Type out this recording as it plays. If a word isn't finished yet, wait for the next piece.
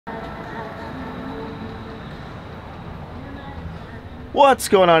What's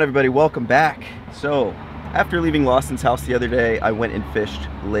going on, everybody? Welcome back. So after leaving Lawson's house the other day, I went and fished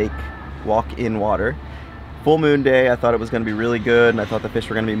lake walk-in water. Full moon day. I thought it was going to be really good and I thought the fish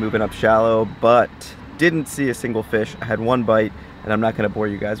were going to be moving up shallow, but didn't see a single fish. I had one bite and I'm not going to bore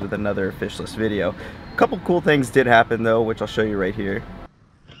you guys with another fishless video. A couple cool things did happen though, which I'll show you right here.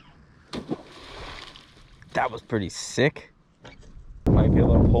 That was pretty sick. Might be a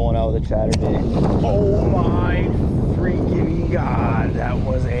little pulling out with a chatterbait. Oh my freaking god, that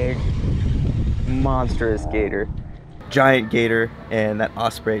was a monstrous gator. Giant gator, and that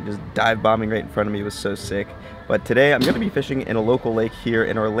osprey just dive bombing right in front of me was so sick. But today I'm going to be fishing in a local lake here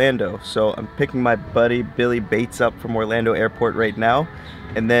in Orlando. So I'm picking my buddy Billy Bates up from Orlando Airport right now,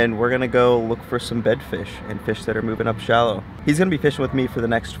 and then we're going to go look for some bedfish and fish that are moving up shallow. He's going to be fishing with me for the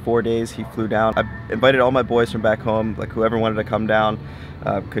next 4 days. He flew down. I invited all my boys from back home, like whoever wanted to come down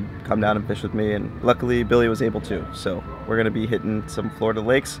could come down and fish with me, and luckily Billy was able to. So we're going to be hitting some Florida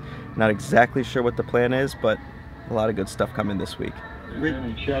lakes. Not exactly sure what the plan is, but a lot of good stuff coming this week.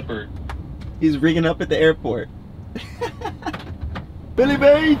 Shepherd. He's rigging up at the airport. Billy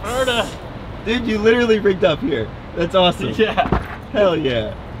Bates! Florida. Dude, you literally rigged up here. That's awesome. Yeah. Hell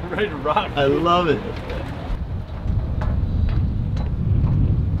yeah. I'm ready to rock. I love it.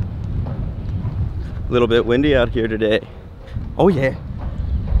 A little bit windy out here today. Oh yeah.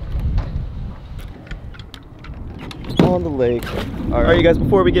 On the lake. All right, you guys,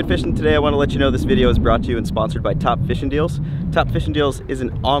 before we get fishing today, I want to let you know this video is brought to you and sponsored by Top Fishing Deals. Top Fishing Deals is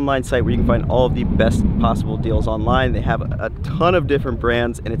an online site where you can find all of the best possible deals online. They have a ton of different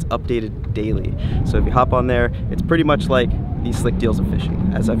brands and it's updated daily. So if you hop on there, it's pretty much like these slick deals of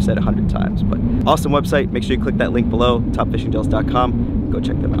fishing, as I've said 100 times. But awesome website. Make sure you click that link below, topfishingdeals.com. Go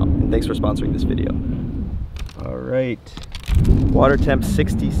check them out. And thanks for sponsoring this video. All right. Water temp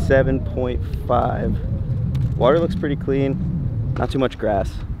 67.5. Water looks pretty clean, not too much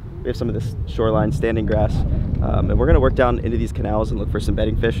grass. We have some of this shoreline standing grass, and we're gonna work down into these canals and look for some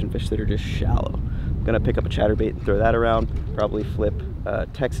bedding fish and fish that are just shallow. I'm gonna pick up a chatterbait and throw that around, probably flip a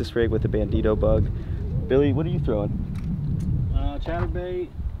Texas rig with a bandito bug. Billy, what are you throwing? Chatterbait.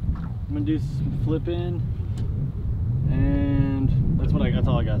 I'm gonna do some flipping, and that's all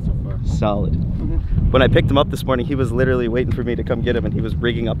I got so far. Solid. When I picked him up this morning, he was literally waiting for me to come get him, and he was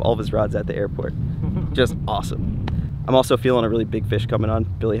rigging up all of his rods at the airport. Just awesome. I'm also feeling a really big fish coming on.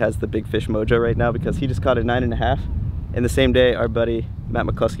 Billy has the big fish mojo right now because he just caught a 9.5, and the same day our buddy Matt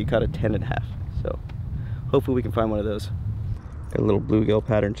McCluskey caught a 10.5. So hopefully we can find one of those. Got a little bluegill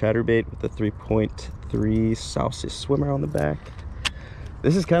pattern chatterbait with a 3.3 sausage swimmer on the back.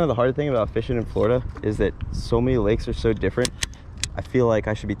 This is kind of the hard thing about fishing in Florida, is that so many lakes are so different. I feel like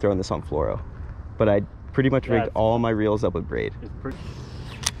I should be throwing this on fluoro, but I pretty much rigged all my reels up with braid.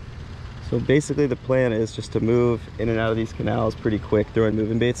 So basically the plan is just to move in and out of these canals pretty quick, throwing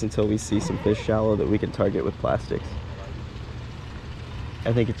moving baits until we see some fish shallow that we can target with plastics.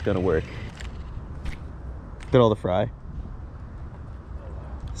 I think it's gonna work. Look at all the fry.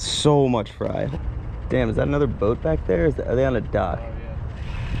 So much fry. Damn, is that another boat back there? Are they on a dock?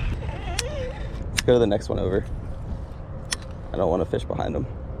 Let's go to the next one over. I don't want to fish behind them.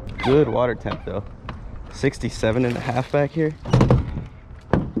 Good water temp though. 67.5 back here.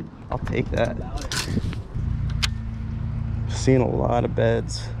 I'll take that. Seeing a lot of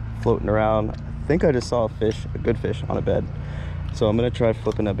beds floating around. I think I just saw a good fish on a bed. So I'm gonna try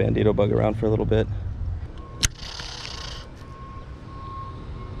flipping that bandito bug around for a little bit.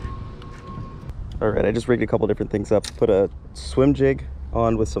 All right, I just rigged a couple different things up. Put a swim jig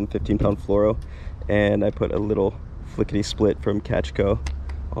on with some 15-pound fluoro, and I put a little flickety split from Catch Co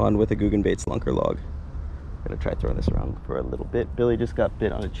on with a Guggen Baits lunker log. I'm gonna try throwing this around for a little bit. Billy just got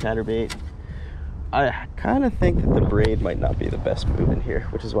bit on a chatterbait. I kind of think that the braid might not be the best move in here,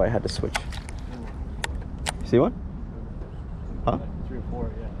 which is why I had to switch. See one? Huh? 3 or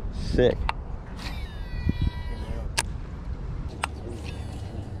 4, yeah. Sick.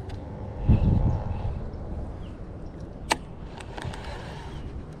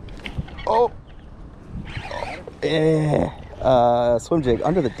 Oh! Yeah. Swim jig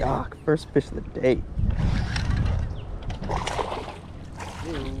under the dock. First fish of the day.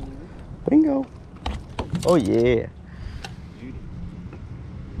 Bingo. Oh yeah.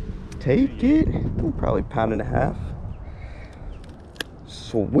 Take it. Probably 1.5 pounds.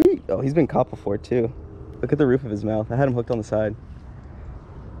 Sweet. Oh, he's been caught before too. Look at the roof of his mouth. I had him hooked on the side.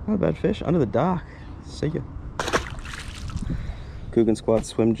 Not a bad fish. Under the dock. See ya. Guggen Squad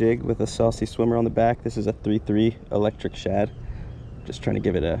swim jig with a saucy swimmer on the back. This is a 3.3 electric shad. Just trying to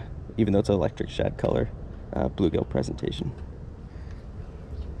give it a, even though it's an electric shad color, bluegill presentation.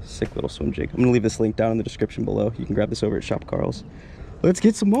 Sick little swim jig. I'm gonna leave this link down in the description below. You can grab this over at Shop Carl's. Let's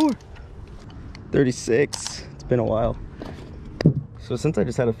get some more. 36. It's been a while. So since I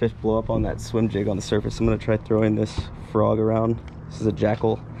just had a fish blow up on that swim jig on the surface, I'm gonna try throwing this frog around. This is a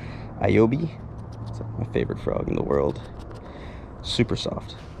jackal iobi. It's my favorite frog in the world. Super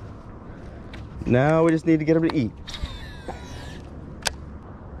soft. Now we just need to get him to eat.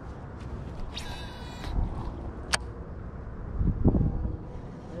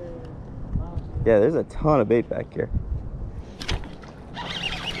 Yeah, there's a ton of bait back here.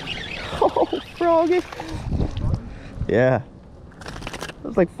 Oh, froggy. Yeah. That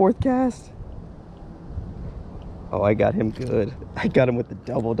was like 4th cast. Oh, I got him good. I got him with the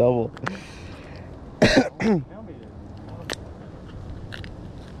double.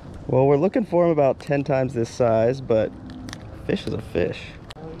 Well, we're looking for him about 10 times this size, but fish is a fish.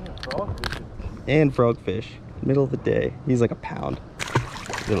 Oh yeah, frogfish. And frogfish. Middle of the day. He's like a pound.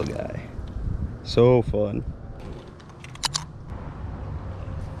 Little guy. So fun.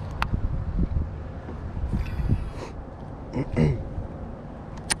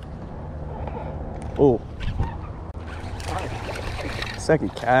 Oh.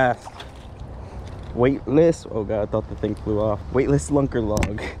 Second cast. Weightless. Oh god, I thought the thing flew off. Weightless lunker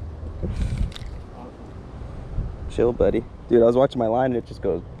log. Chill, buddy. Dude, I was watching my line and it just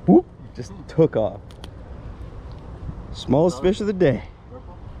goes whoop. Just took off. Smallest fish of the day.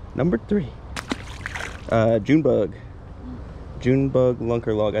 Number 3. June bug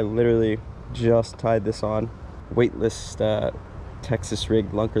lunker log. I literally just tied this on. Weightless Texas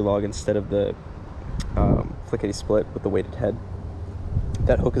rigged lunker log instead of the flickety split with the weighted head.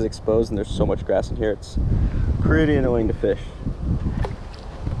 That hook is exposed and there's so much grass in here, it's pretty annoying to fish.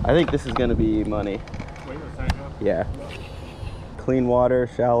 I think this is gonna be money. Yeah. Clean water,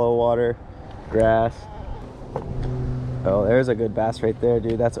 shallow water, grass. Oh, there's a good bass right there,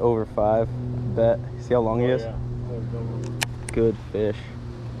 dude. That's over 5. Bet. See how long he is? Yeah. Good fish.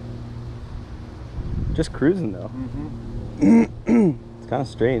 Just cruising though. It's kind of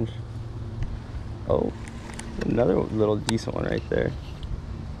strange. Oh, another little decent one right there,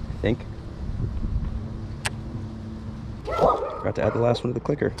 I think. Forgot to add the last one to the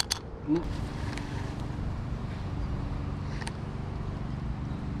clicker.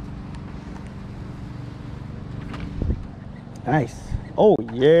 Nice. Oh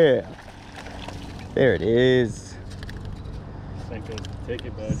yeah. There it is. Senko, take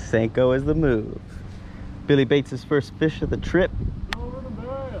it back. Senko is the move. Billy Bates' first fish of the trip.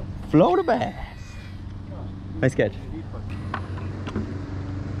 Float a bass. Nice catch.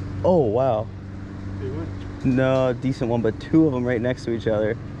 Oh wow. No, decent one, but 2 of them right next to each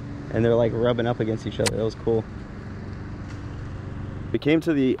other, and they're like rubbing up against each other. That was cool. We came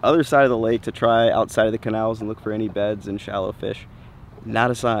to the other side of the lake to try outside of the canals and look for any beds and shallow fish. Not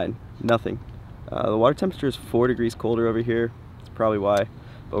a sign. Nothing. The water temperature is 4 degrees colder over here. That's probably why.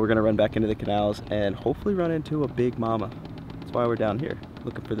 But we're gonna run back into the canals and hopefully run into a big mama. That's why we're down here,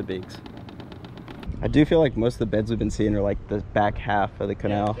 looking for the bigs. I do feel like most of the beds we've been seeing are like the back half of the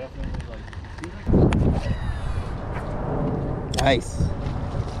canal. Yeah, Nice.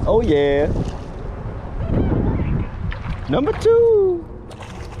 Oh yeah. Number 2.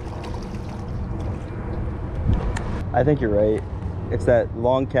 I think you're right. It's that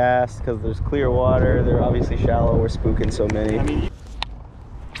long cast because there's clear water. They're obviously shallow. We're spooking so many. I mean,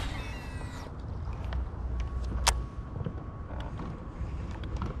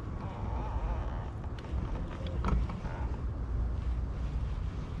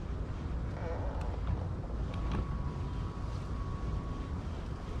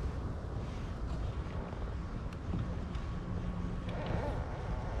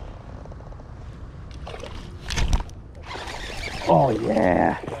 Oh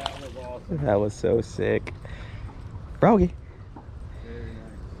yeah. That was so sick. Froggy.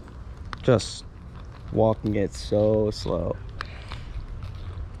 Just walking it so slow.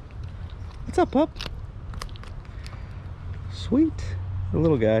 What's up, pup? Sweet. The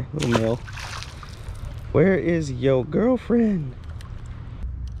little guy, little male. Where is your girlfriend?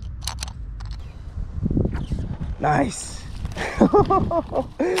 Nice.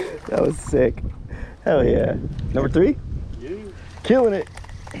 That was sick. Hell yeah. Number 3? yeah. Killing it.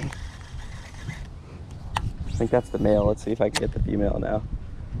 I think that's the male. Let's see if I can get the female now.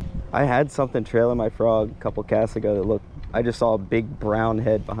 I had something trailing my frog a couple casts ago that looked, I just saw a big brown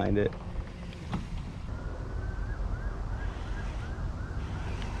head behind it.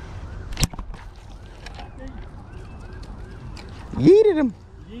 Yeeted him.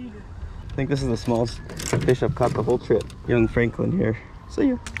 I think this is the smallest fish I've caught the whole trip. Young Franklin here. See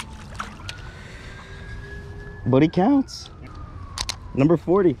ya. But he counts. Number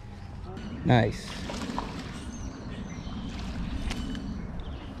 40. Nice.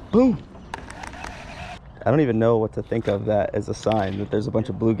 Boom. I don't even know what to think of that as a sign that there's a bunch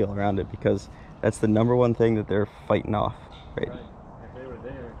of bluegill around it, because that's the number one thing that they're fighting off, right? Right. If they were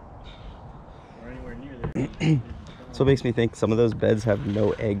there or anywhere near there. So it makes me think some of those beds have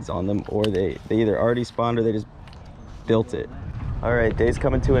no eggs on them, or they either already spawned or they just built it. All right, day's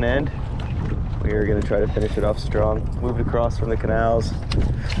coming to an end. We are gonna try to finish it off strong. Moved across from the canals.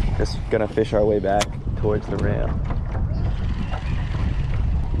 Just gonna fish our way back towards the ramp.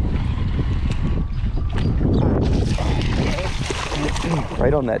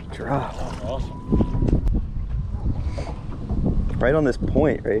 Right on that drop. That's awesome. Right on this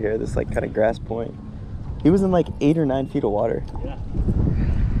point right here, this like kind of grass point. He was in like 8 or 9 feet of water. Yeah.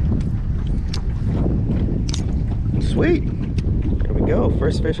 Sweet. There we go.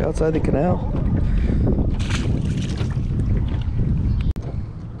 First fish outside the canal.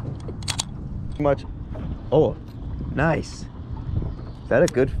 Too much. Oh, nice. Is that a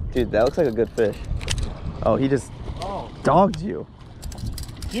good, dude? That looks like a good fish. Oh, he just dogged you.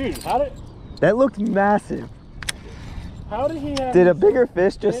 Dude, how did massive. How did he have? Did a bigger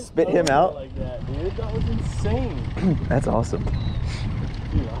fish just spit him out? Like that, dude. That was insane. That's awesome.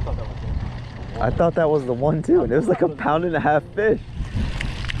 Dude, I thought that was it. I thought that was the one too, and it was like a 1.5 pound fish.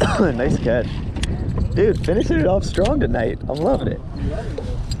 Nice catch. Dude, finishing it off strong tonight. I'm loving it.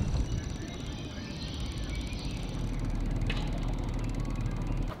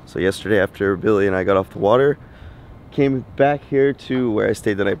 So yesterday after Billy and I got off the water, came back here to where I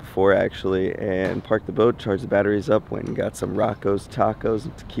stayed the night before actually, and parked the boat, charged the batteries up, went and got some Rocco's Tacos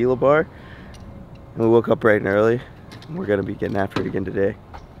and tequila bar. And we woke up bright and early, and we're gonna be getting after it again today.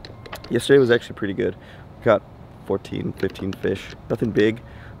 Yesterday was actually pretty good. We got 14, 15 fish, nothing big,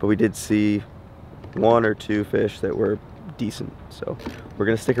 but we did see 1 or 2 fish that were decent. So we're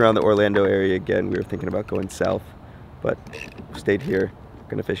gonna stick around the Orlando area again. We were thinking about going south, but we stayed here.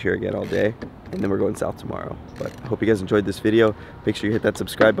 Gonna fish here again all day, and then we're going south tomorrow. But I hope you guys enjoyed this video. Make sure you hit that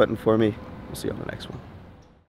subscribe button for me. We'll see you on the next one.